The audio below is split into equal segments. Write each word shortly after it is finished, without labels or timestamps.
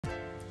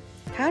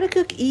How to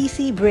cook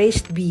easy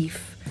braised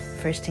beef.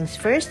 First things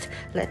first,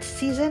 let's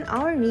season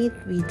our meat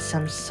with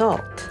some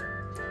salt.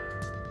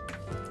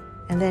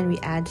 And then we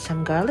add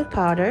some garlic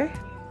powder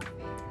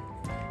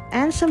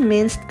and some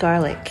minced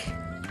garlic.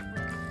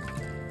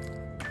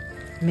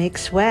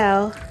 Mix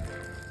well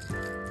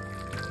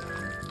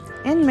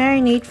and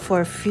marinate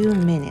for a few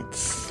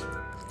minutes.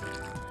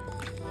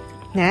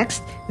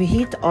 Next, we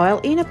heat the oil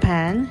in a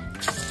pan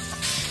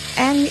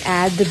and we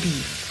add the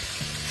beef.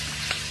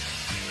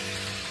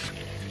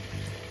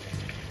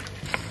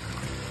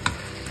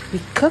 We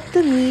cook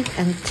the meat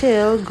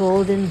until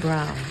golden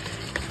brown.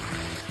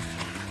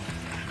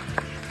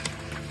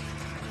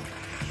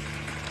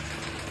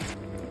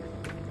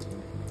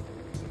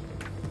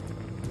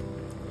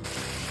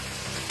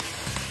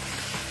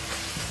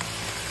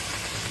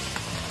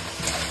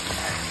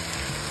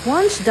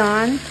 Once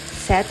done,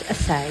 set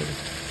aside.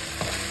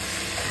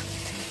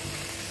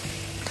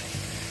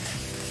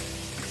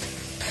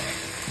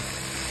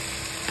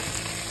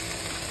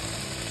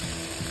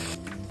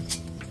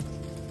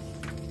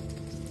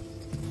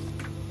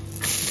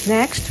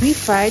 Next, we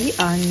fry the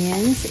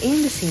onions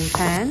in the same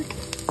pan.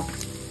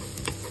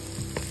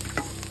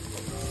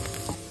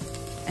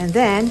 And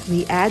then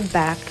we add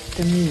back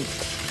the meat.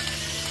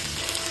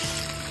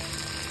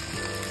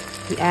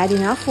 We add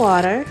enough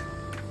water.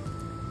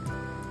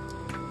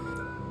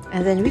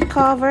 And then we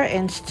cover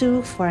and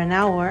stew for an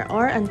hour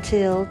or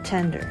until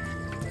tender.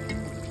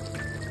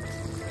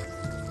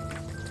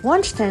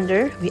 Once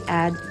tender, we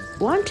add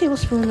 1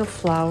 tablespoon of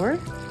flour.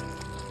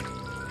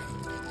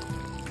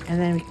 And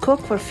then we cook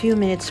for a few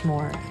minutes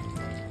more.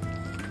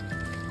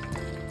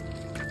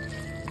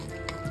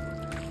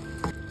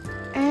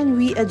 And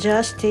we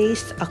adjust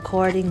taste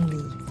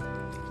accordingly.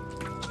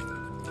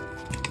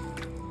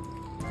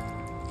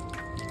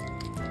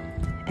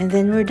 And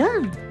then we're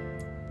done.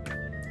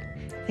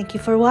 Thank you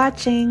for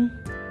watching.